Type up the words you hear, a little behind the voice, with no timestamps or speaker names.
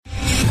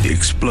The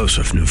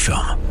explosive new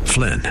film,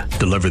 Flynn,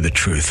 deliver the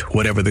truth,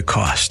 whatever the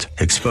cost.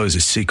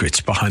 Exposes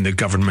secrets behind the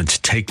government's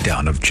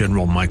takedown of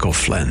General Michael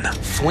Flynn.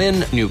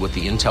 Flynn knew what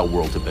the intel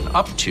world had been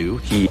up to.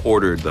 He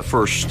ordered the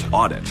first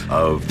audit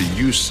of the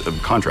use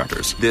of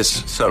contractors.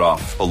 This set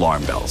off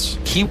alarm bells.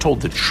 He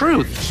told the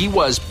truth. He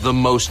was the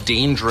most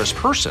dangerous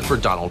person for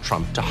Donald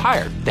Trump to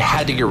hire. They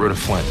had to get rid of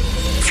Flynn.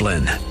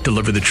 Flynn,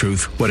 deliver the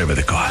truth, whatever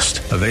the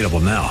cost. Available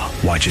now.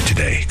 Watch it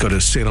today. Go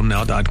to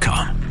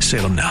salemnow.com.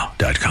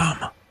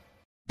 salemnow.com.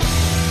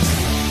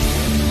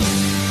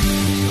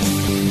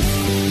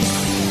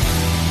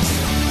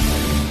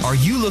 Are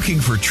you looking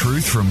for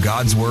truth from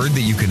God's Word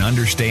that you can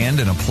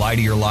understand and apply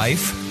to your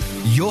life?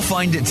 You'll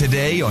find it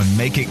today on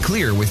Make It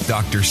Clear with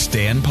Dr.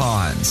 Stan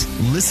Pons.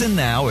 Listen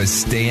now as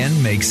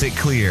Stan makes it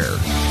clear.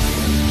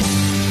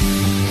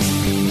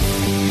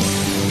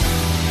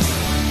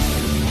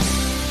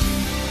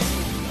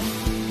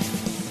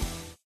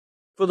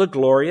 For the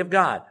glory of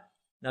God.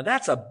 Now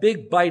that's a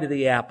big bite of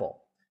the apple.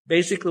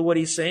 Basically what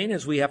he's saying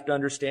is we have to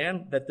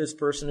understand that this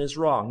person is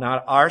wrong.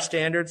 Not our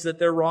standards that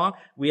they're wrong.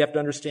 We have to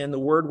understand the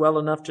Word well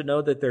enough to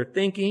know that they're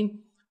thinking,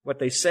 what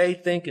they say,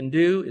 think, and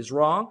do is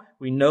wrong.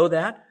 We know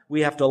that.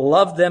 We have to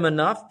love them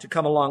enough to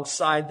come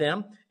alongside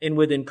them and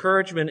with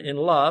encouragement and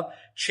love,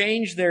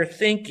 change their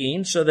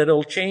thinking so that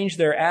it'll change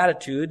their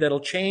attitude, that'll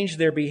change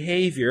their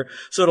behavior,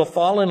 so it'll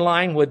fall in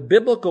line with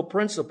biblical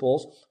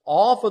principles,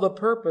 all for the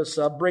purpose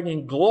of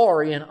bringing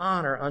glory and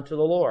honor unto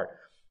the Lord.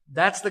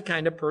 That's the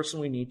kind of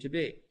person we need to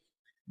be.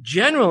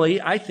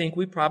 Generally, I think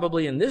we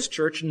probably in this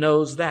church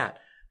knows that.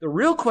 The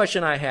real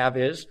question I have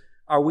is,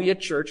 are we a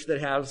church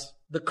that has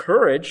the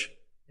courage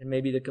and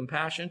maybe the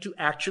compassion to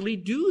actually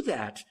do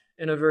that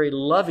in a very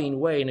loving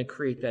way and to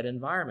create that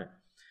environment?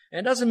 And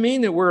it doesn't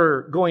mean that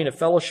we're going to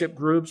fellowship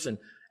groups and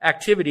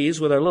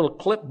activities with our little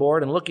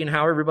clipboard and looking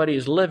how everybody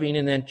is living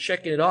and then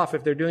checking it off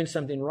if they're doing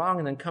something wrong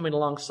and then coming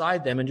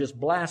alongside them and just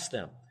blast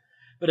them.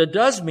 But it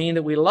does mean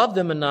that we love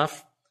them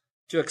enough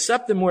to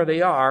accept them where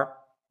they are,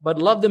 but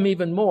love them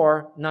even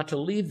more not to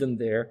leave them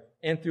there,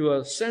 and through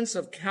a sense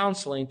of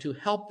counseling to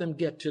help them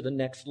get to the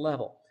next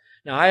level.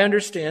 Now, I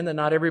understand that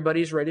not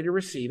everybody's ready to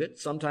receive it.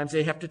 Sometimes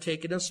they have to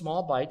take it in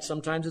small bites.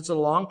 Sometimes it's a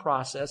long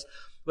process.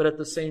 But at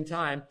the same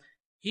time,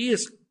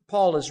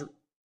 Paul is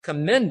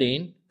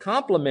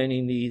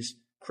complimenting these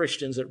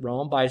Christians at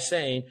Rome by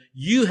saying,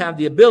 you have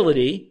the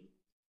ability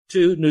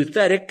to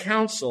nouthetic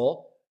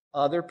counsel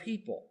other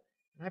people.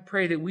 And I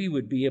pray that we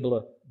would be able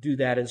to do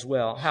that as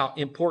well, how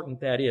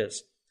important that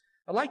is.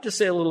 I'd like to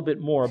say a little bit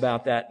more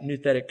about that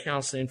nouthetic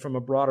counseling from a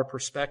broader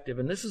perspective.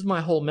 And this is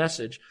my whole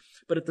message.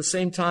 But at the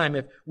same time,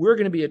 if we're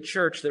going to be a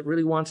church that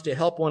really wants to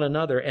help one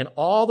another, and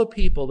all the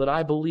people that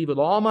I believe with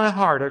all my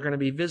heart are going to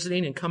be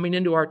visiting and coming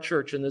into our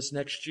church in this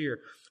next year,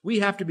 we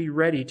have to be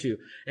ready to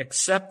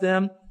accept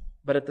them,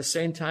 but at the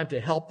same time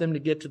to help them to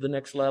get to the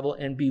next level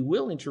and be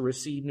willing to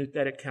receive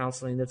nouthetic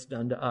counseling that's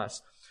done to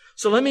us.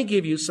 So let me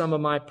give you some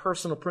of my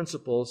personal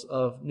principles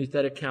of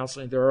nouthetic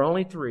counseling. There are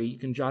only 3. You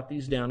can jot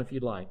these down if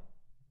you'd like.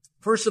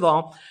 First of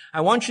all,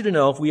 I want you to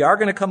know if we are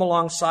going to come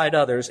alongside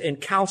others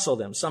and counsel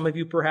them, some of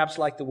you perhaps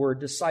like the word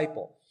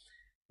disciple.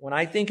 When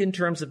I think in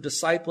terms of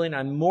discipling,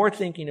 I'm more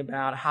thinking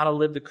about how to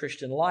live the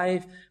Christian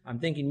life. I'm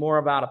thinking more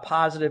about a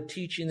positive,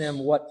 teaching them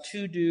what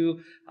to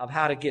do, of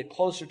how to get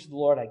closer to the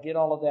Lord. I get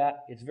all of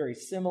that. It's very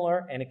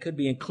similar, and it could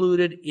be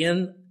included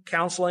in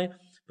counseling.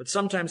 But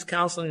sometimes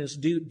counseling is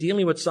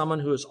dealing with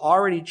someone who has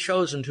already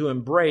chosen to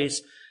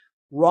embrace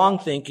wrong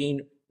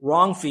thinking,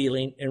 wrong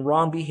feeling, and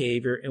wrong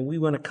behavior, and we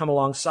want to come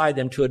alongside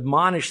them to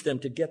admonish them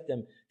to get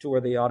them to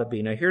where they ought to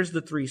be. Now, here's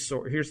the three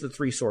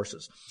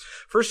sources.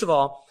 First of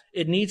all,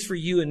 it needs for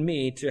you and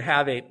me to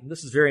have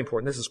this is very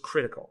important, this is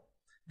critical,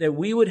 that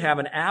we would have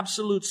an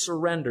absolute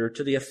surrender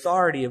to the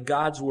authority of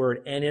God's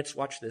Word and its,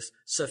 watch this,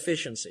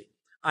 sufficiency.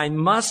 I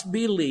must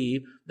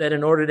believe that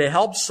in order to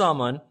help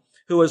someone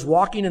who is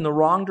walking in the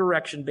wrong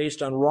direction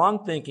based on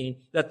wrong thinking,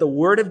 that the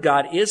Word of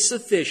God is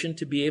sufficient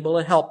to be able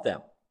to help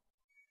them.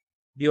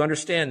 Do you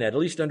understand that? At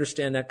least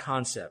understand that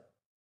concept.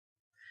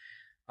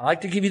 I'd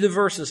like to give you the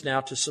verses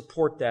now to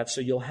support that so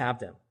you'll have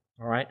them.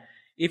 All right?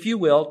 If you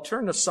will,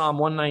 turn to Psalm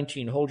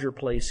 119. Hold your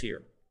place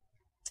here.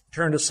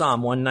 Turn to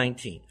Psalm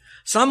 119.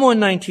 Psalm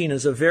 119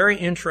 is a very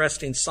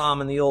interesting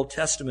psalm in the Old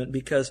Testament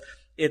because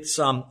it's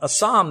a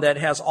psalm that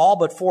has all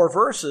but 4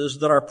 verses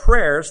that are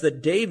prayers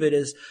that David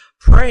is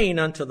praying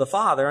unto the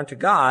Father, unto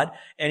God,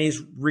 and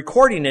he's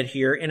recording it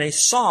here in a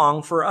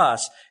song for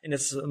us. And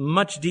it's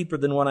much deeper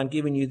than what I'm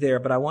giving you there,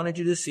 but I wanted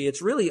you to see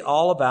it's really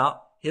all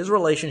about his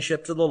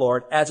relationship to the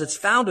Lord as it's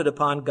founded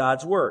upon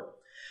God's Word.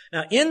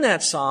 Now, in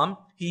that psalm,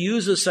 he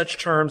uses such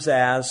terms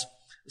as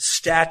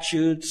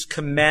statutes,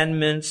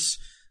 commandments,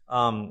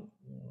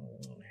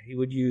 he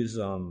would use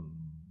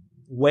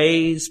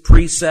ways,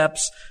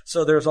 precepts.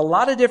 So there's a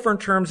lot of different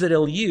terms that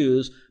he'll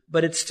use,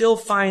 but it still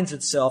finds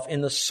itself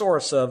in the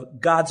source of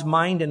God's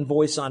mind and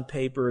voice on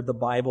paper, the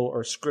Bible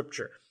or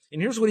Scripture.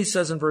 And here's what he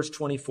says in verse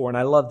 24, and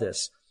I love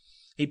this.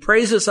 He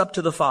praises up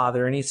to the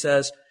Father, and he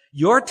says,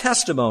 your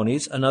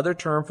testimonies, another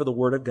term for the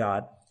Word of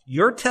God,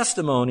 your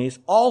testimonies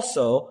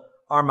also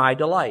are my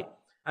delight.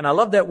 And I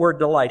love that word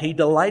delight. He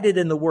delighted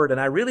in the Word.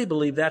 And I really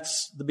believe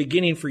that's the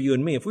beginning for you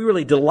and me. If we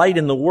really delight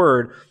in the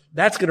Word,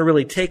 that's going to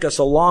really take us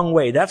a long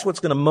way. That's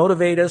what's going to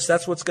motivate us.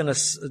 That's what's going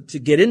to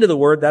get into the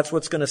Word. That's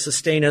what's going to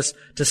sustain us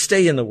to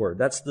stay in the Word.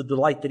 That's the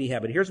delight that he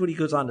had. But here's what he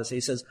goes on to say.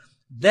 He says,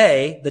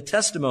 they, the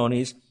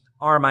testimonies,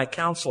 are my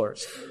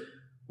counselors.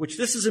 Which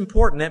this is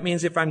important. That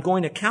means if I'm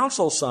going to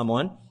counsel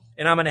someone,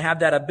 and I'm going to have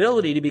that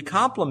ability to be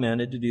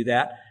complimented to do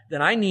that,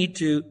 then I need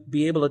to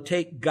be able to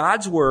take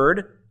God's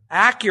Word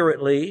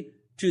accurately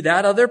to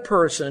that other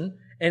person,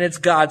 and it's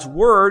God's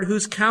Word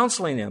who's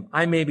counseling them.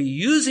 I may be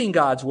using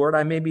God's Word,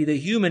 I may be the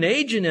human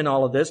agent in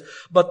all of this,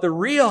 but the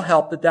real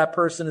help that that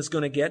person is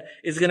going to get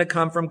is going to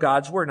come from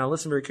God's Word. Now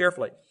listen very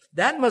carefully.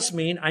 That must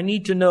mean I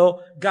need to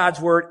know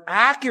God's Word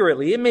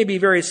accurately. It may be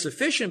very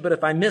sufficient, but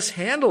if I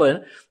mishandle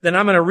it, then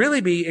I'm going to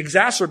really be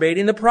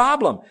exacerbating the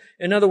problem.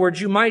 In other words,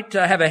 you might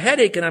have a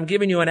headache and I'm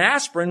giving you an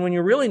aspirin when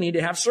you really need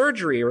to have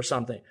surgery or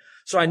something.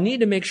 So I need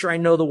to make sure I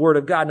know the Word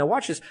of God. Now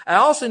watch this. I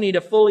also need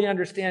to fully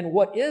understand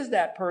what is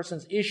that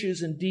person's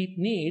issues and deep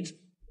needs.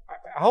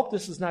 I hope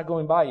this is not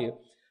going by you.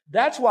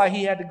 That's why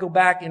he had to go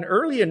back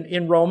early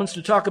in Romans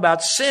to talk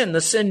about sin,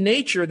 the sin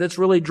nature that's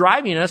really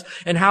driving us,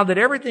 and how that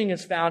everything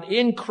is found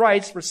in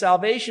Christ for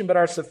salvation, but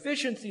our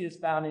sufficiency is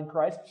found in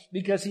Christ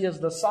because he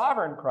is the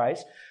sovereign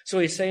Christ. So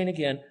he's saying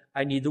again,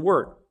 I need the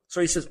Word. So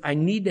he says, I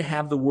need to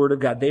have the Word of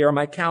God. They are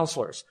my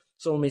counselors.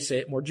 So let me say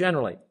it more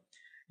generally.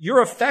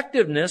 Your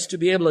effectiveness to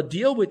be able to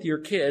deal with your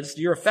kids,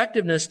 your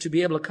effectiveness to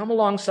be able to come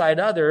alongside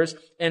others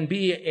and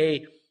be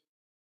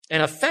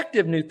an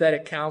effective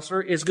nouthetic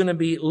counselor is going to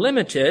be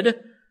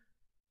limited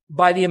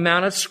by the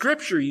amount of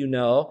Scripture you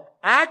know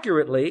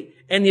accurately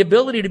and the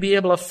ability to be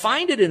able to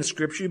find it in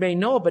Scripture. You may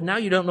know it, but now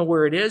you don't know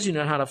where it is. You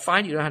know how to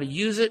find it. You know how to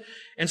use it.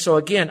 And so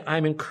again,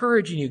 I'm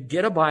encouraging you,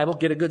 get a Bible,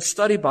 get a good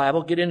study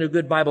Bible, get into a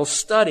good Bible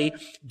study,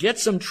 get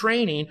some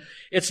training.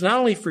 It's not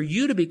only for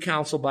you to be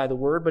counseled by the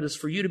Word, but it's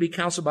for you to be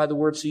counseled by the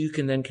Word so you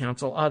can then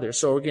counsel others.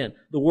 So again,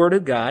 the Word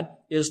of God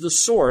is the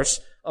source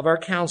of our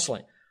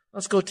counseling.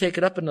 Let's go take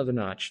it up another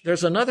notch.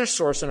 There's another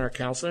source in our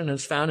counseling, and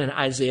it's found in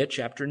Isaiah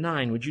chapter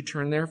 9. Would you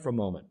turn there for a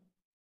moment?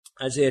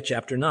 Isaiah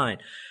chapter 9.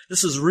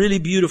 This is really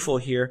beautiful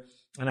here,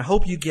 and I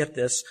hope you get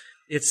this.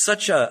 It's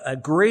such a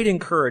great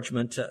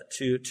encouragement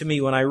to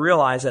me when I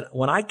realize that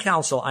when I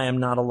counsel, I am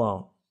not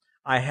alone.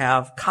 I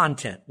have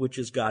content, which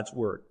is God's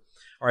Word.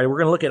 All right, we're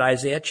going to look at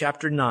Isaiah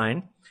chapter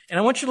 9, and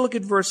I want you to look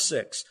at verse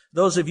 6.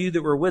 Those of you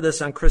that were with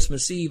us on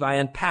Christmas Eve, I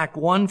unpacked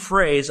one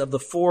phrase of the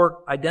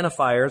 4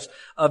 identifiers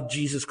of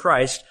Jesus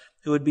Christ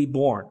who would be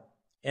born.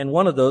 And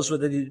one of those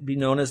would be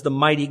known as the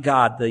mighty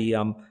God,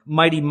 the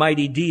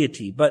mighty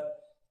deity. But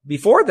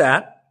before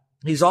that,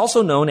 he's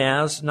also known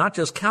as not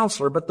just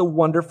Counselor, but the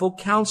Wonderful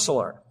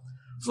Counselor.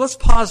 So let's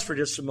pause for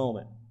just a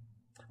moment.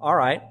 All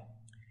right.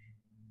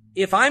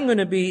 If I'm going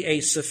to be a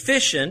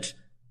sufficient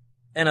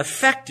and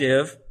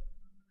effective,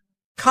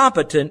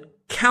 competent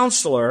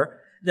counselor,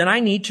 then I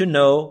need to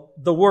know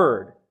the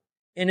Word.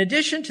 In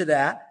addition to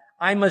that,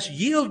 I must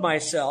yield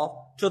myself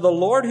to the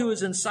Lord who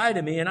is inside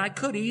of me, and I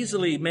could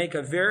easily make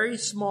a very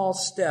small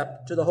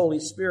step to the Holy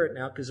Spirit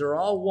now because they're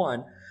all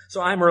one.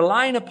 So I'm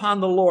relying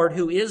upon the Lord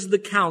who is the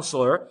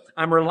counselor.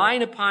 I'm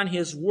relying upon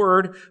His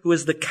Word who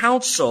is the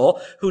counsel,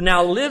 who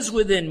now lives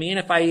within me. And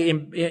if I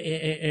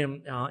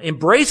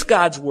embrace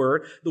God's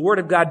Word, the Word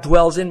of God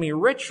dwells in me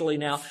richly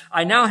now.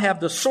 I now have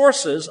the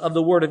sources of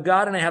the Word of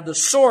God, and I have the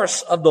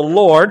source of the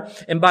Lord.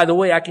 And by the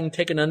way, I can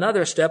take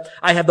another step.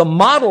 I have the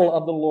model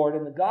of the Lord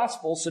in the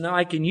gospel, so now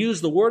I can use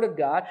the Word of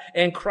God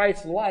and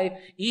Christ's life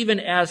even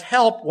as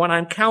help when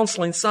I'm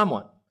counseling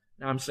someone.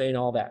 Now I'm saying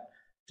all that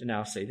to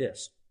now say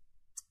this.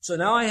 So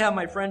now I have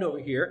my friend over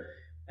here,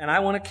 and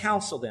I want to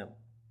counsel them.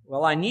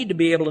 Well, I need to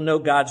be able to know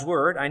God's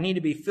Word. I need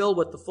to be filled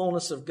with the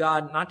fullness of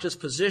God, not just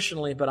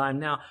positionally, but I'm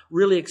now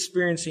really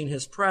experiencing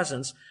His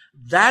presence.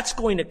 That's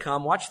going to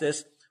come, watch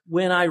this,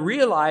 when I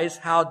realize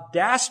how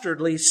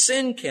dastardly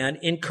sin can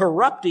in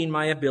corrupting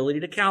my ability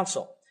to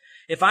counsel.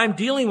 If I'm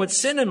dealing with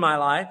sin in my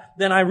life,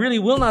 then I really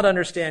will not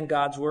understand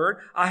God's Word.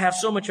 I have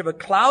so much of a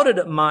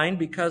clouded mind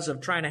because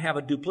of trying to have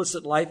a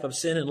duplicit life of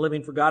sin and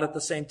living for God at the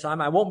same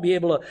time. I won't be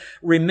able to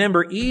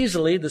remember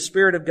easily. The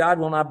Spirit of God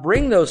will not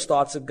bring those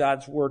thoughts of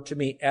God's Word to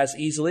me as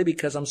easily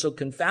because I'm so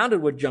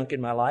confounded with junk in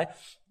my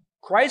life.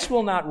 Christ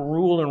will not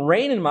rule and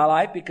reign in my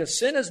life because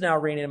sin is now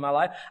reigning in my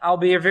life. I'll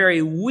be a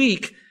very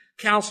weak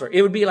counselor.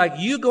 It would be like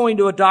you going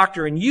to a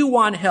doctor and you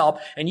want help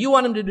and you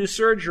want him to do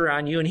surgery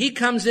on you and he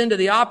comes into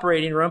the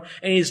operating room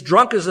and he's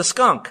drunk as a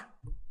skunk.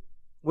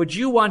 Would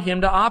you want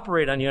him to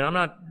operate on you? And I'm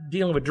not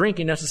dealing with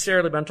drinking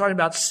necessarily, but I'm talking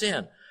about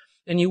sin.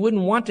 And you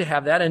wouldn't want to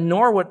have that, and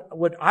nor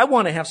would I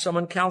want to have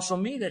someone counsel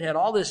me that had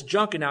all this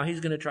junk and now he's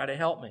going to try to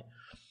help me.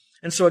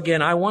 And so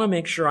again, I want to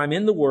make sure I'm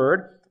in the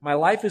Word. My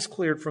life is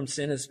cleared from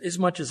sin as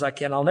much as I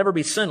can. I'll never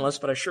be sinless,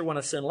 but I sure want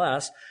to sin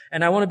less.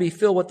 And I want to be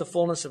filled with the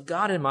fullness of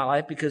God in my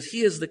life because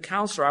He is the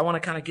counselor. I want to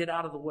kind of get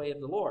out of the way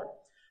of the Lord.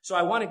 So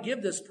I want to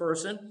give this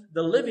person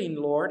the living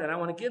Lord, and I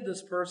want to give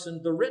this person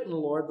the written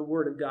Lord, the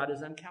Word of God,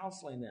 as I'm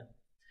counseling them.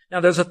 Now,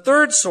 there's a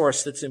third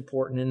source that's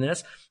important in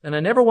this, and I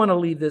never want to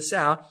leave this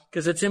out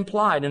because it's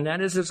implied, and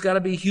that is there's got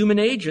to be human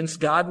agents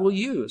God will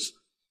use.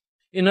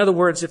 In other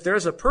words, if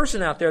there's a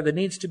person out there that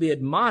needs to be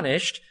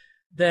admonished,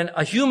 then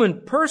a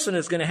human person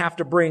is going to have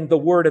to bring the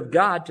Word of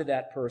God to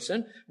that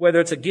person, whether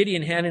it's a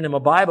Gideon handing him a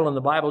Bible and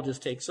the Bible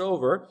just takes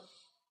over.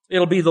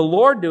 It'll be the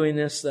Lord doing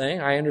this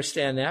thing. I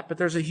understand that, but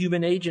there's a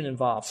human agent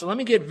involved. So let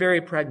me get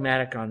very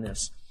pragmatic on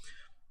this.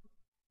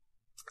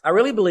 I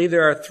really believe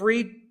there are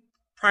three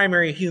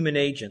primary human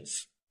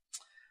agents.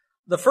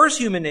 The first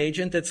human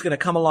agent that's going to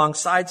come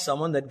alongside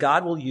someone that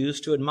God will use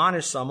to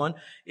admonish someone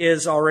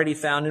is already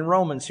found in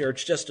Romans here.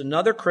 It's just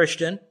another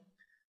Christian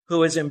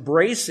who is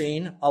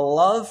embracing a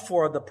love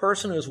for the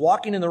person who's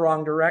walking in the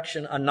wrong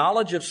direction, a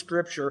knowledge of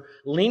Scripture,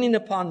 leaning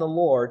upon the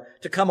Lord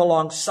to come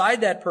alongside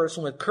that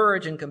person with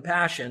courage and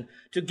compassion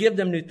to give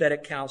them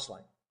nouthetic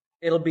counseling.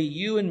 It'll be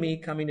you and me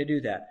coming to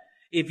do that.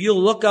 If you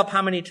look up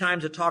how many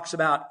times it talks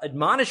about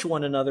admonish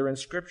one another in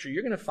Scripture,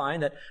 you're going to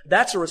find that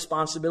that's a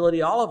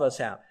responsibility all of us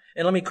have.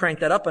 And let me crank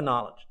that up a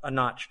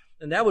notch.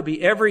 And that would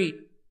be every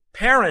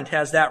parent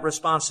has that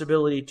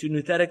responsibility to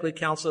nouthetically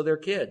counsel their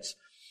kids.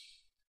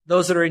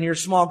 Those that are in your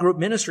small group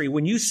ministry,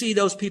 when you see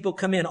those people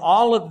come in,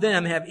 all of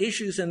them have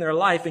issues in their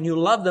life and you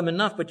love them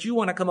enough, but you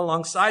want to come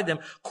alongside them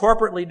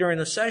corporately during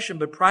the session,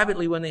 but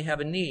privately when they have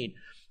a need.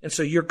 And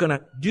so you're going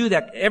to do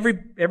that.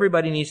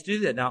 Everybody needs to do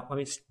that. Now, let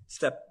me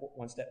step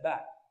one step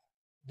back.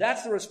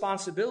 That's the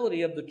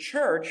responsibility of the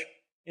church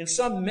in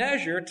some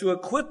measure to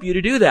equip you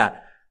to do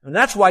that. And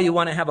that's why you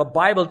want to have a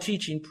Bible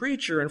teaching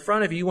preacher in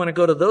front of you. You want to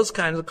go to those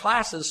kinds of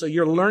classes so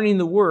you're learning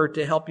the Word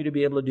to help you to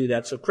be able to do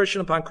that. So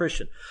Christian upon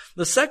Christian.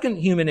 The second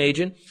human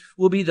agent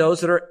will be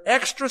those that are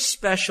extra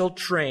special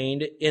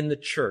trained in the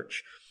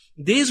church.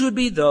 These would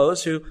be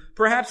those who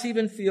perhaps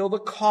even feel the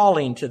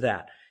calling to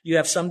that. You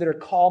have some that are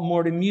called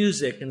more to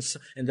music and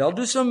they'll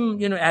do some,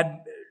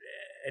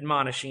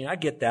 admonishing. I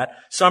get that.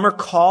 Some are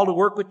called to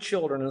work with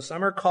children and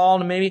some are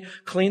called to maybe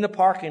clean the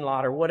parking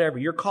lot or whatever.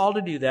 You're called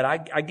to do that.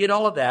 I get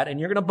all of that, and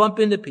you're going to bump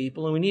into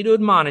people and we need to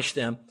admonish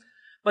them.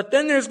 But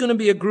then there's going to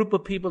be a group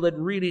of people that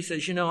really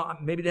says,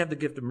 maybe they have the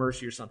gift of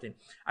mercy or something.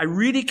 I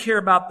really care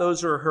about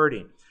those who are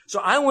hurting. So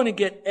I want to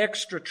get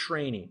extra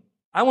training.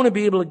 I want to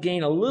be able to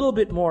gain a little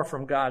bit more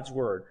from God's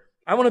Word.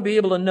 I want to be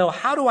able to know,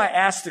 how do I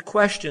ask the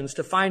questions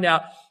to find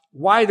out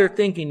why they're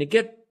thinking, to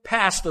get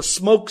past the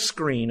smoke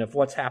screen of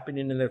what's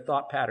happening in their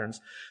thought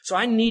patterns. So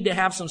I need to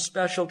have some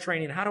special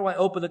training. How do I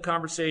open the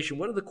conversation?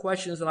 What are the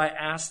questions that I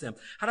ask them?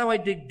 How do I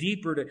dig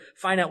deeper to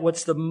find out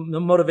what's the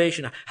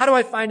motivation? How do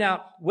I find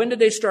out when did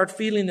they start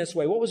feeling this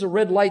way? What was a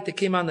red light that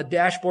came on the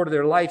dashboard of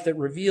their life that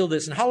revealed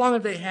this? And how long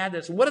have they had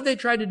this? And what did they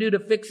try to do to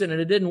fix it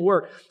and it didn't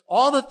work?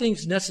 All the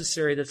things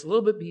necessary that's a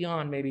little bit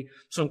beyond maybe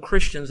some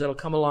Christians that'll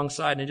come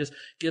alongside and just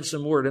give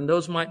some word. And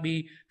those might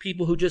be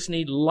people who just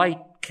need light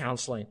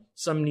counseling.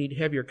 Some need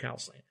heavier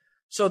counseling.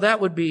 So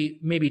that would be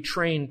maybe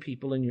train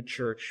people in your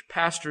church.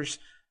 Pastors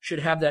should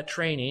have that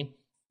training.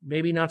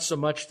 Maybe not so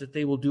much that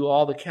they will do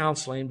all the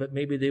counseling, but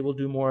maybe they will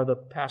do more of the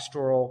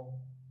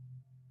pastoral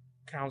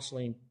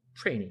counseling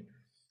training.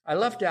 I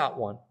left out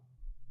one.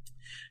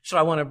 So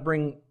I want to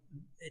bring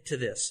it to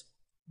this.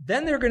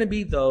 Then there are going to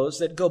be those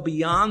that go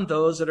beyond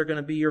those that are going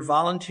to be your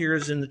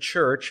volunteers in the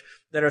church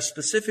that are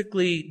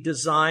specifically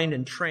designed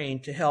and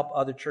trained to help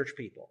other church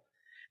people.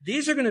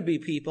 These are going to be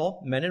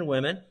people, men and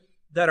women,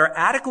 that are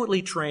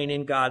adequately trained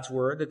in God's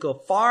Word, that go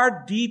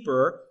far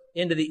deeper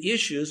into the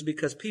issues,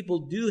 because people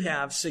do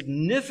have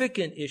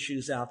significant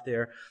issues out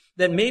there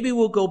that maybe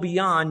will go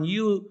beyond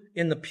you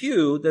in the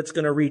pew that's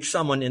going to reach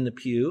someone in the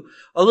pew,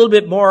 a little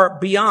bit more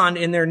beyond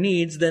in their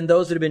needs than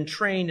those that have been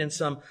trained in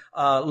some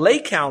lay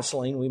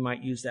counseling, we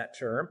might use that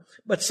term,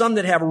 but some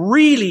that have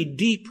really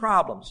deep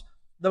problems,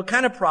 the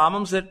kind of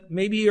problems that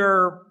maybe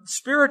are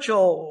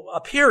spiritual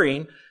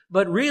appearing,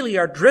 but really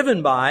are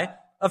driven by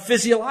a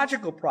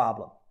physiological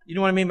problem. You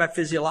know what I mean by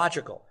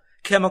physiological?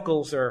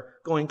 Chemicals are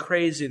going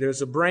crazy.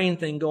 There's a brain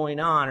thing going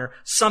on, or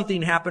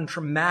something happened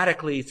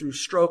traumatically through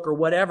stroke or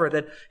whatever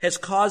that has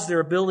caused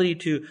their ability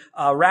to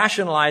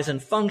rationalize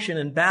and function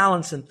and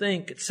balance and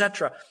think,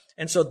 etc.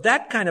 And so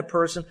that kind of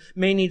person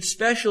may need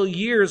special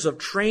years of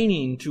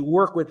training to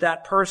work with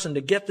that person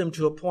to get them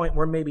to a point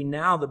where maybe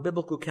now the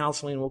biblical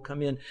counseling will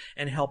come in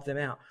and help them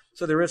out.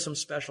 So there is some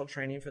special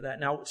training for that.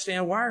 Now,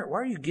 Stan, why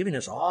are you giving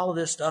us all of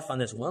this stuff on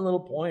this one little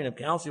point of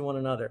counseling one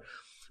another?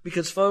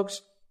 Because,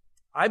 folks,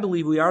 I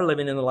believe we are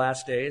living in the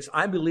last days.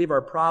 I believe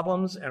our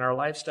problems and our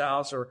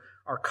lifestyles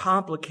are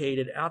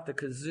complicated out the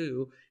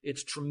kazoo.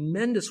 It's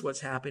tremendous what's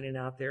happening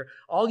out there.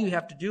 All you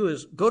have to do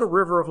is go to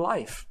River of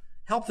Life.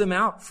 Help them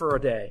out for a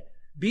day.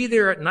 Be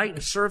there at night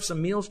and serve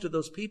some meals to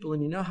those people,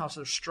 and you know how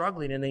they're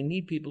struggling and they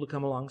need people to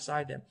come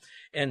alongside them.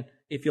 And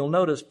if you'll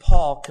notice,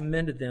 Paul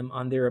commended them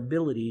on their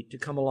ability to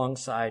come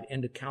alongside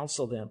and to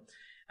counsel them.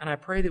 And I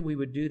pray that we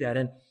would do that.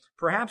 And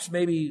perhaps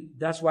maybe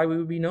that's why we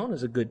would be known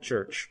as a good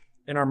church.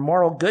 In our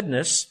moral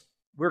goodness,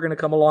 we're going to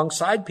come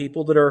alongside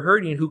people that are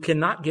hurting, who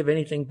cannot give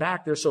anything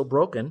back. They're so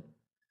broken.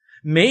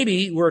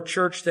 Maybe we're a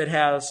church that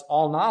has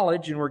all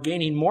knowledge and we're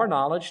gaining more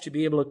knowledge to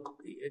be able to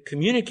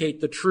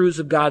communicate the truths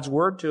of God's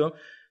Word to them.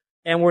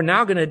 And we're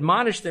now going to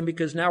admonish them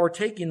because now we're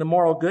taking the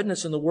moral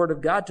goodness and the Word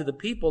of God to the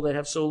people that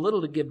have so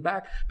little to give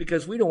back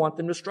because we don't want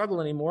them to struggle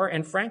anymore.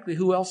 And frankly,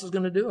 who else is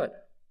going to do it?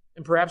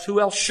 And perhaps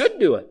who else should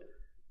do it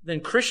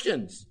than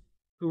Christians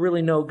who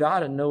really know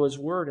God and know His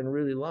Word and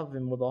really love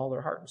Him with all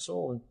their heart and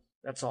soul. And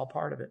that's all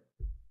part of it.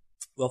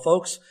 Well,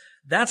 folks,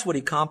 that's what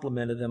He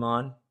complimented them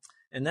on.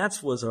 And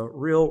that was a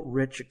real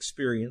rich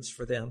experience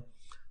for them.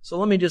 So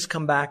let me just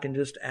come back and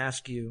just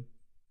ask you,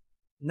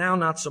 now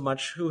not so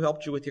much who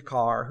helped you with your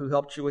car, who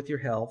helped you with your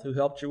health, who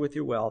helped you with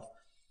your wealth,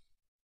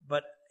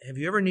 but have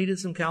you ever needed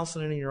some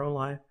counseling in your own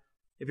life?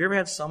 Have you ever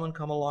had someone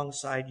come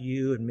alongside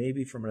you and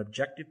maybe from an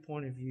objective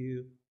point of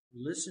view,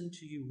 listen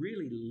to you,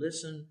 really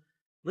listen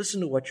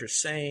to what you're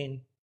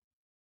saying,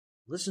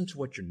 listen to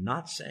what you're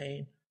not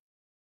saying,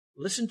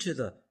 listen to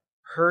the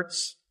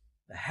hurts,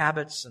 the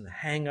habits, and the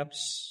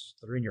hang-ups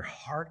that are in your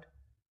heart.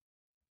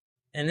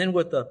 And then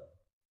with the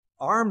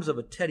arms of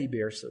a teddy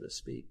bear, so to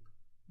speak,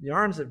 the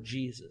arms of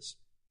Jesus,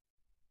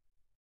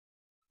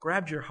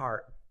 grabbed your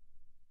heart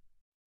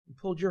and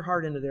pulled your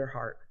heart into their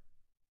heart.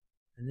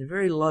 And they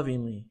very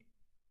lovingly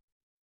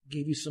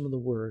gave you some of the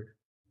Word.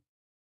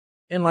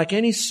 And like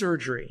any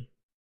surgery,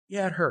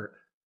 yeah, it hurt.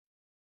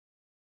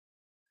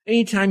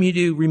 Anytime you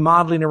do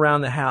remodeling around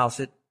the house,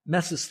 it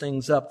messes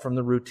things up from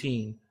the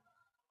routine.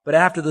 But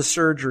after the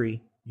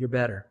surgery, you're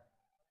better.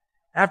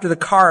 After the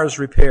car is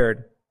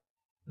repaired,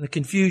 and the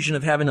confusion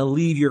of having to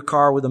leave your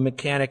car with a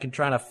mechanic and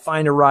trying to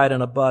find a ride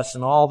on a bus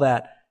and all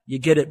that, you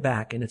get it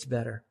back and it's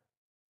better.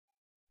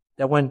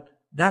 That when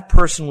that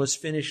person was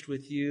finished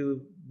with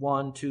you,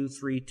 1, 2,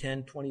 3,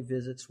 10, 20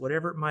 visits,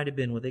 whatever it might have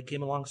been, when they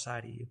came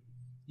alongside of you,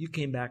 you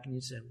came back and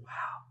you said,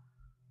 wow.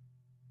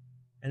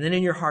 And then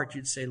in your heart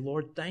you'd say,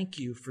 Lord, thank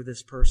you for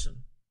this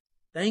person.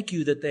 Thank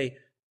you that they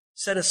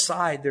set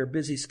aside their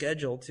busy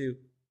schedule to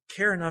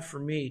care enough for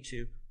me,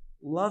 to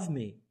love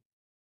me.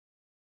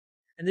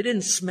 And they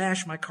didn't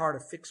smash my car to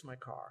fix my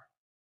car.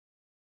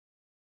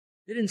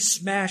 They didn't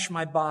smash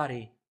my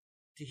body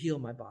to heal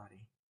my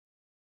body.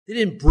 They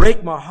didn't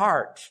break my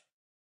heart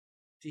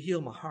to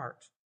heal my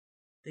heart.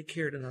 They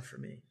cared enough for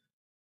me.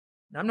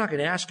 Now, I'm not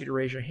going to ask you to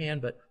raise your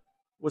hand, but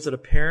was it a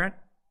parent?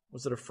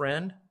 Was it a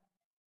friend?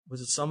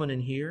 Was it someone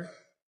in here?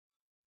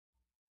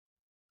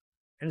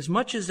 And as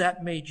much as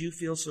that made you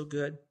feel so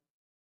good,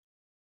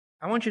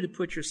 I want you to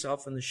put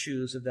yourself in the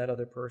shoes of that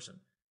other person.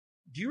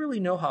 Do you really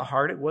know how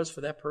hard it was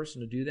for that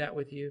person to do that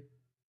with you?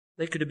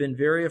 They could have been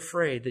very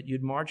afraid that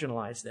you'd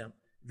marginalize them,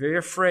 very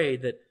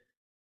afraid that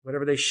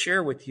whatever they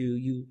share with you,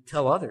 you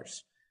tell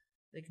others.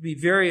 They could be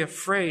very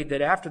afraid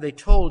that after they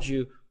told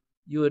you,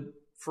 you would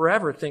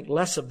forever think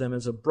less of them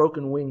as a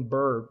broken-winged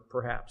bird,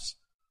 perhaps.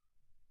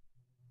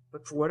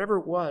 But for whatever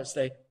it was,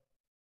 they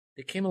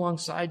came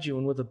alongside you,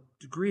 and with a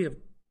degree of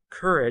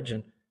courage,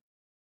 and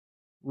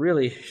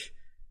really it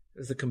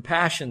was the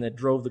compassion that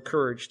drove the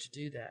courage to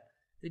do that.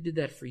 They did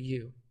that for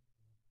you.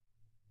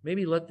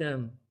 Maybe let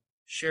them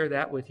share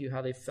that with you,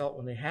 how they felt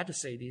when they had to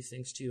say these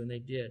things to you, and they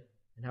did,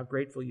 and how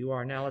grateful you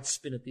are. Now let's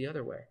spin it the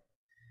other way.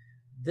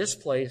 This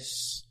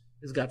place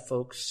has got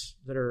folks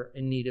that are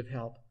in need of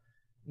help,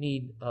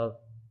 need of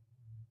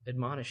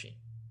admonishing.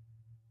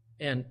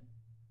 And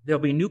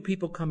there'll be new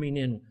people coming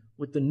in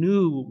with the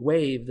new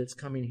wave that's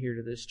coming here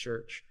to this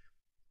church,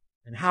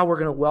 and how we're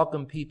going to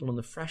welcome people in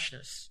the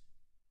freshness.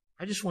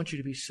 I just want you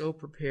to be so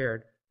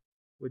prepared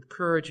with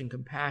courage and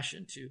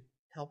compassion to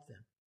help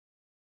them.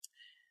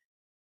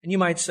 And you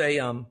might say,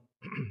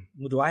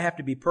 do I have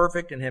to be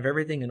perfect and have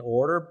everything in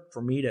order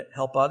for me to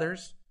help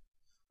others?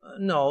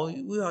 No,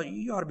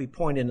 you ought to be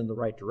pointed in the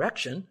right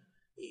direction.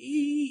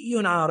 You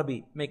and I ought to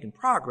be making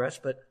progress,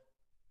 but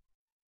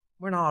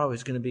we're not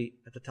always going to be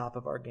at the top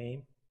of our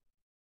game.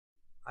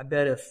 I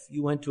bet if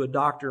you went to a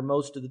doctor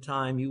most of the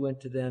time, you went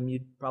to them,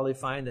 you'd probably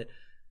find that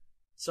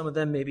some of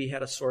them maybe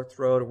had a sore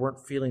throat or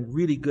weren't feeling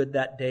really good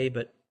that day,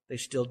 but they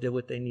still did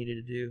what they needed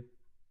to do.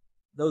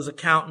 Those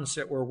accountants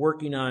that were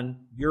working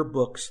on your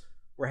books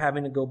were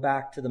having to go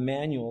back to the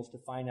manuals to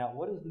find out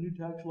what is the new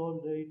tax law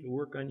today to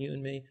work on you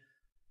and me.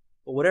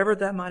 But whatever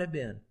that might have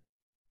been,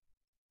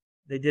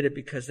 they did it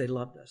because they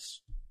loved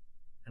us.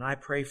 And I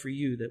pray for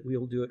you that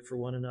we'll do it for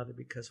one another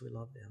because we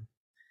love them.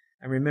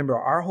 And remember,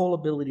 our whole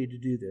ability to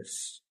do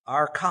this,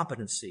 our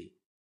competency,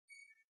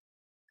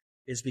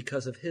 is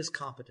because of His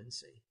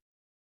competency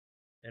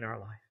in our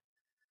life.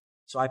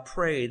 So I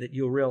pray that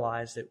you'll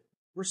realize that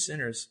we're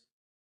sinners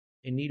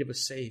in need of a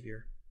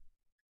Savior.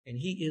 And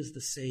He is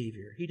the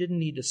Savior. He didn't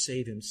need to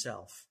save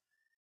Himself.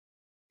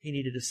 He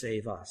needed to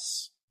save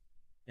us.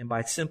 And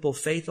by simple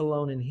faith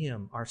alone in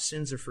Him, our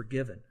sins are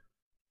forgiven.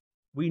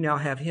 We now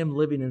have Him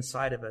living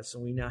inside of us,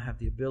 and we now have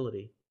the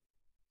ability,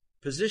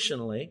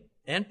 positionally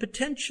and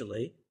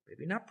potentially,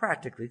 maybe not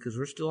practically, because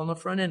we're still on the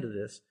front end of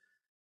this,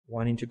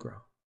 wanting to grow.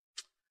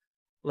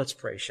 Let's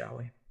pray, shall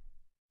we?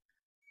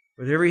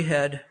 With every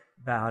head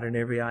bowed and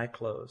every eye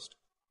closed.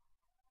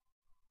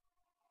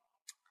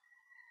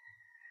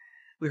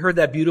 We heard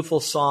that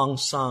beautiful song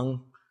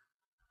sung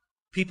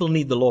People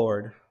need the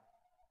Lord.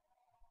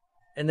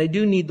 And they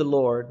do need the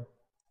Lord.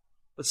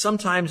 But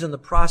sometimes in the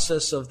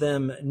process of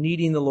them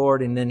needing the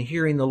Lord and then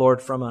hearing the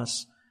Lord from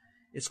us,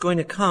 it's going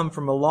to come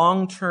from a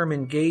long-term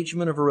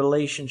engagement of a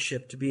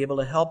relationship to be able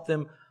to help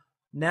them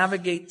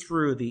navigate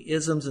through the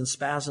isms and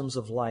spasms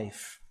of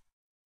life.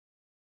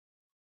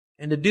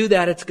 And to do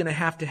that, it's going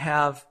to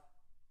have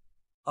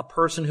a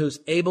person who's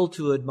able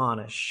to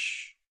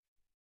admonish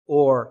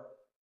or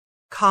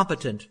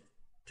competent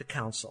to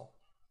counsel.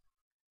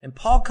 And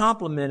Paul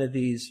complimented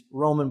these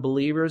Roman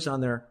believers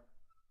on their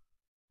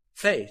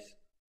faith.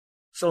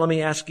 So let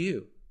me ask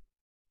you,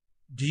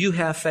 do you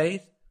have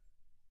faith?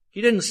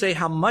 He didn't say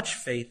how much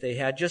faith they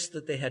had, just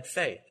that they had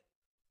faith.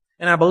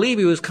 And I believe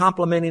he was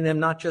complimenting them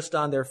not just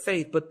on their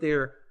faith, but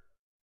their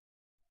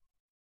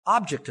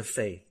object of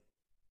faith,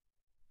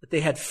 that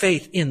they had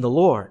faith in the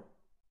Lord.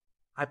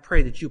 I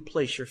pray that you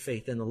place your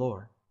faith in the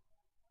Lord.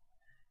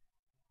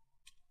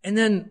 And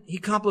then he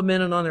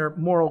complimented on their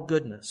moral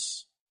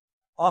goodness.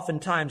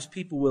 Oftentimes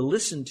people will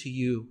listen to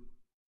you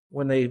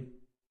when they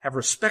have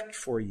respect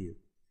for you.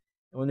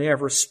 And when they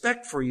have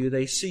respect for you,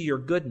 they see your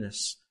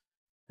goodness.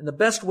 And the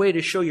best way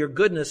to show your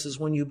goodness is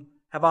when you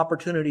have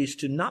opportunities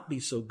to not be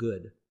so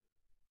good,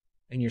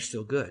 and you're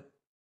still good.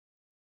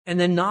 And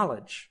then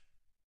knowledge.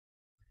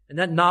 And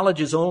that knowledge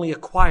is only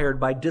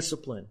acquired by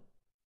discipline.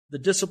 The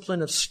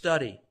discipline of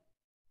study,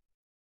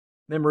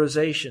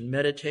 memorization,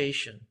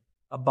 meditation,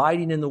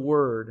 abiding in the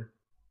Word,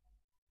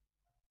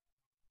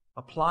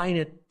 applying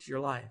it to your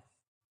life,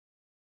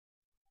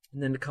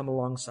 and then to come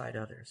alongside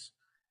others.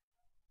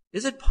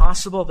 Is it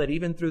possible that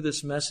even through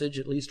this message,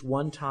 at least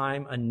one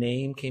time, a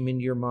name came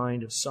into your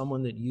mind of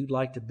someone that you'd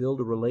like to build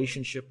a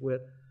relationship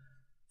with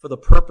for the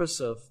purpose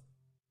of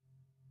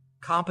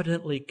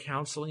competently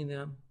counseling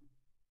them?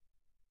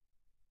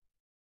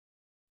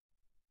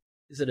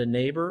 Is it a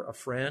neighbor, a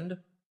friend?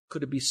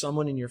 Could it be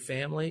someone in your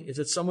family? Is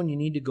it someone you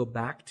need to go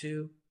back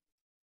to?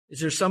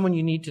 Is there someone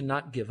you need to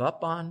not give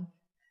up on?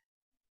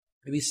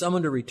 Maybe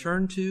someone to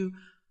return to?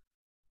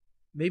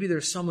 Maybe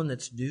there's someone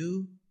that's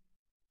new?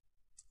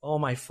 Oh,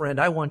 my friend,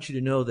 I want you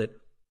to know that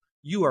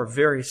you are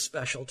very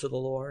special to the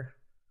Lord.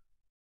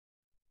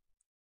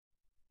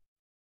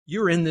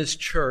 You're in this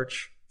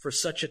church for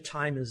such a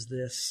time as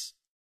this.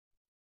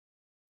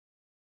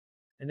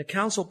 And to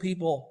counsel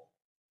people,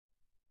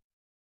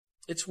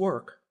 it's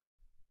work,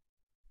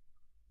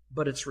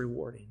 but it's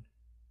rewarding.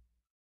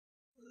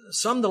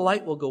 Some the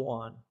light will go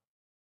on.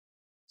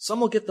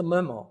 Some will get the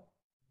memo.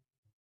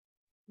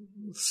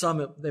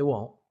 Some they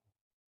won't.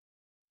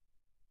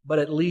 But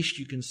at least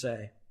you can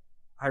say,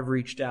 I've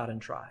reached out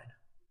and tried.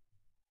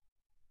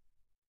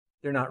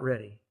 They're not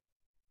ready.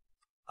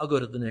 I'll go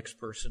to the next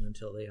person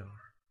until they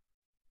are.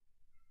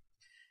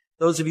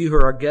 Those of you who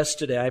are our guests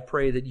today, I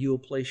pray that you will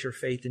place your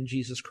faith in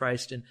Jesus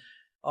Christ, and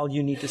all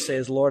you need to say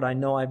is, Lord, I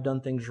know I've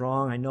done things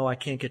wrong. I know I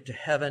can't get to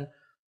heaven.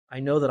 I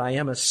know that I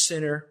am a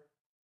sinner.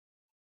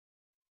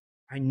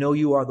 I know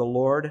you are the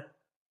Lord,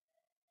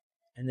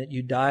 and that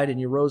you died and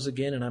you rose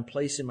again, and I'm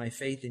placing my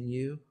faith in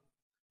you.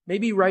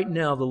 Maybe right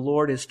now the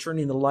Lord is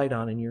turning the light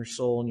on in your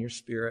soul and your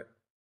spirit.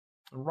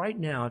 And right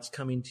now it's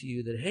coming to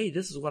you that, hey,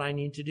 this is what I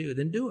need to do.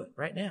 Then do it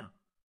right now.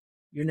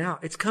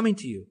 It's coming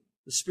to you.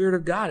 The Spirit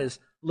of God is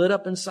lit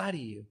up inside of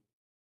you.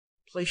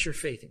 Place your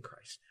faith in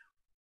Christ now.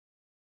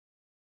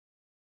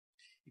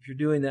 If you're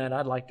doing that,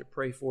 I'd like to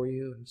pray for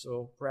you. And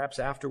so perhaps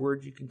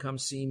afterwards you can come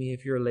see me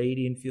if you're a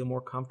lady and feel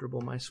more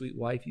comfortable. My sweet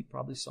wife, you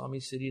probably saw me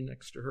sitting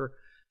next to her.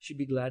 She'd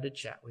be glad to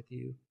chat with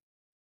you.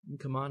 You can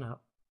come on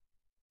up.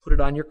 Put it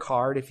on your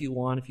card if you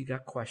want, if you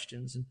got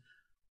questions, and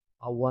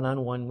I'll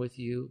one-on-one with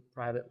you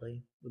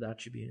privately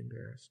without you being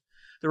embarrassed.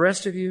 The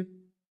rest of you,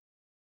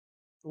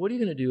 what are you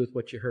going to do with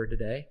what you heard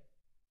today?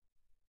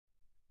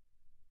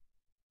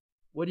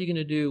 What are you going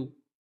to do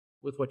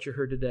with what you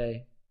heard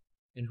today,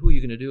 and who are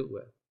you going to do it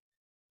with?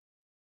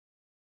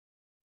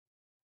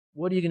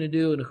 What are you going to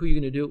do, and who are you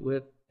going to do it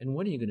with, and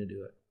when are you going to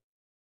do it?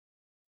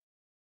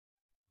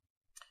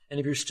 And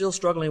if you're still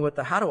struggling with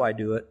the how do I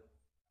do it,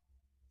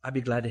 I'd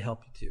be glad to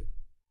help you too.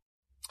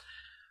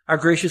 Our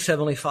gracious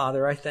Heavenly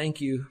Father, I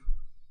thank you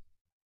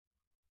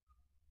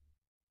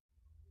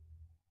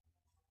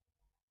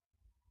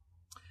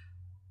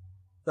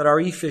that our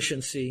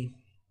efficiency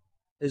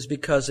is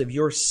because of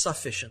your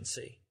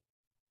sufficiency.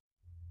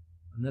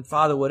 And that,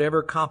 Father,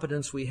 whatever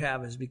competence we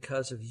have is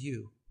because of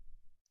you.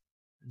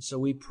 And so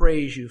we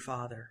praise you,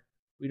 Father.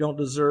 We don't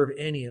deserve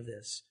any of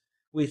this.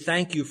 We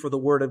thank you for the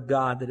Word of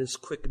God that is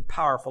quick and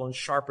powerful and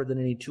sharper than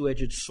any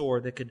two-edged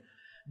sword that could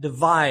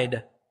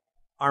divide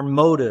our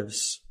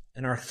motives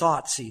and our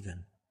thoughts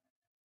even.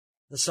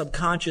 The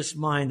subconscious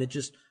mind that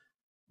just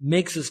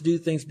makes us do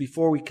things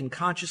before we can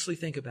consciously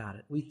think about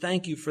it. We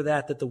thank you for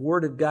that the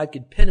Word of God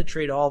could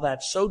penetrate all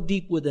that so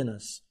deep within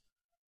us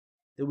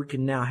that we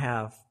can now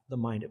have the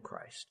mind of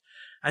Christ.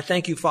 I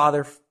thank you,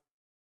 Father,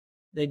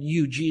 that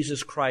you,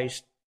 Jesus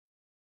Christ,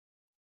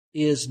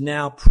 is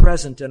now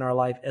present in our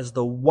life as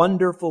the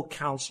wonderful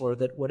counselor,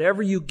 that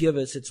whatever you give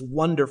us, it's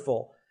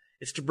wonderful.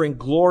 It's to bring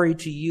glory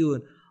to you.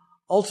 And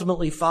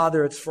ultimately,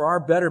 Father, it's for our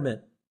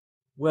betterment.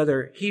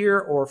 whether here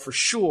or for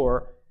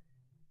sure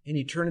in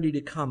eternity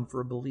to come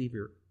for a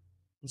believer.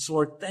 And so,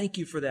 Lord, thank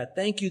you for that.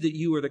 Thank you that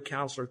you are the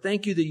counselor.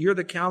 Thank you that you're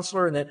the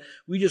counselor and that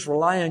we just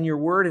rely on your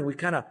word and we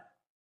kind of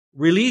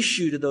release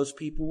you to those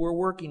people we're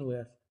working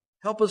with.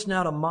 Help us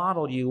now to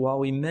model you while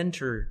we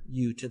mentor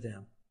you to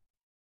them.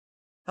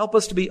 Help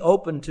us to be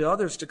open to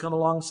others to come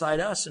alongside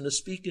us and to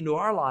speak into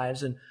our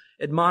lives and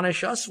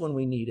admonish us when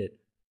we need it.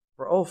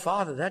 For, oh,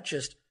 Father, that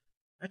just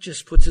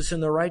puts us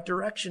in the right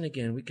direction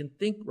again. We can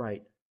think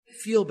right,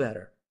 feel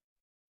better,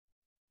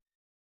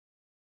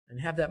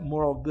 and have that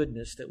moral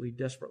goodness that we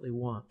desperately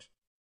want.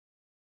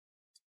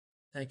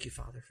 Thank you,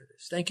 Father, for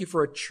this. Thank you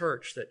for a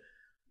church that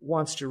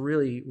wants to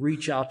really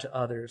reach out to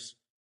others,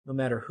 no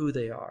matter who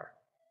they are.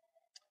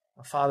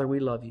 Father, we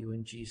love you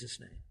in Jesus'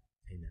 name.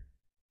 Amen.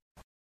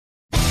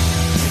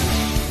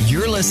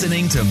 You're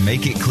listening to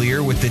Make It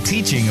Clear with the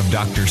teaching of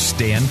Dr.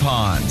 Stan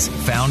Ponz,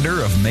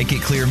 founder of Make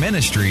It Clear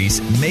Ministries.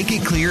 Make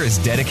It Clear is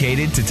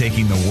dedicated to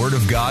taking the Word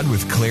of God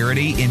with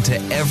clarity into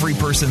every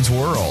person's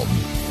world.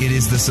 It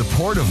is the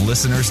support of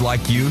listeners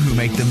like you who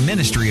make the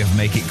ministry of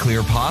Make It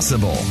Clear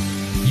possible.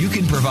 You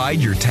can provide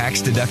your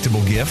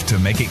tax-deductible gift to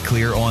Make It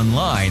Clear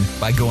online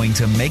by going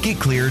to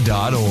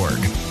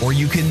makeitclear.org. Or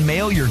you can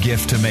mail your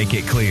gift to Make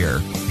It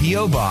Clear,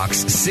 P.O. Box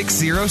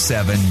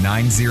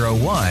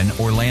 607901,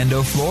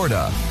 Orlando,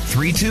 Florida,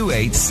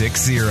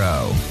 32860.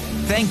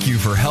 Thank you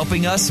for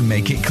helping us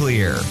make it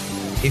clear.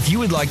 If you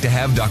would like to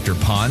have Dr.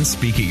 Ponz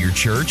speak at your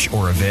church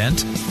or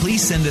event,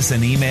 please send us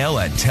an email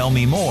at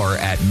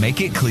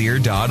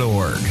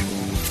tellmemore@makeitclear.org.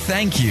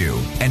 Thank you,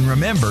 and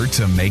remember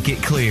to make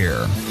it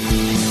clear.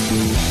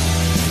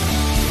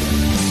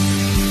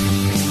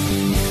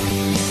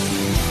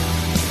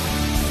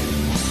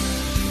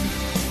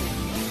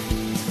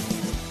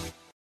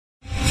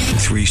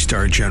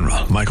 Three-star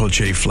General Michael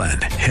J.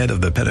 Flynn, head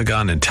of the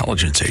Pentagon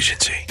Intelligence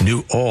Agency,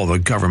 knew all the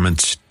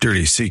government's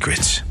dirty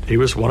secrets. He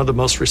was one of the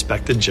most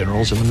respected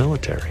generals in the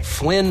military.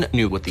 Flynn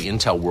knew what the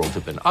intel world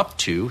had been up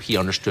to. He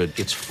understood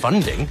its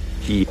funding.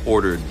 He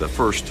ordered the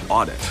first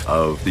audit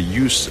of the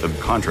use of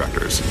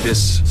contractors.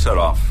 This set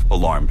off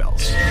alarm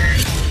bells.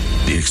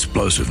 The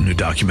explosive new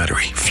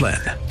documentary,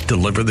 Flynn,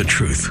 Deliver the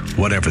Truth,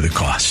 Whatever the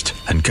Cost,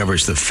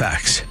 uncovers the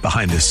facts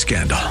behind this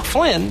scandal.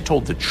 Flynn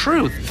told the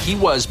truth. He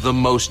was the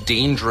most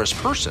dangerous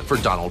person for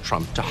Donald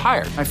Trump to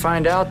hire. I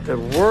find out the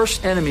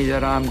worst enemy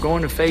that I'm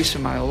going to face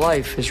in my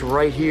life is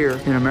right here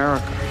in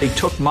America. They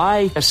took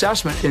my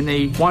assessment and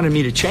they wanted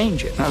me to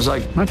change it. And I was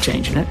like, I'm not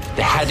changing it.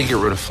 They had to get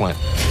rid of Flynn.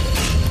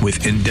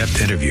 With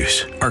in-depth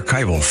interviews,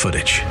 archival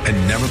footage, and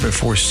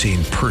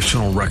never-before-seen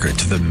personal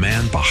records of the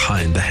man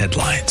behind the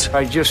headlines.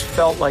 I just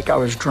felt like I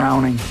was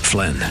drowning.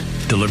 Flynn,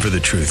 Deliver the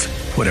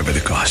Truth, Whatever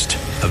the Cost.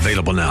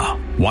 Available now.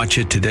 Watch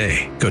it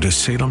today. Go to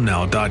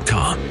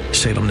salemnow.com.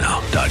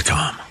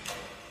 salemnow.com.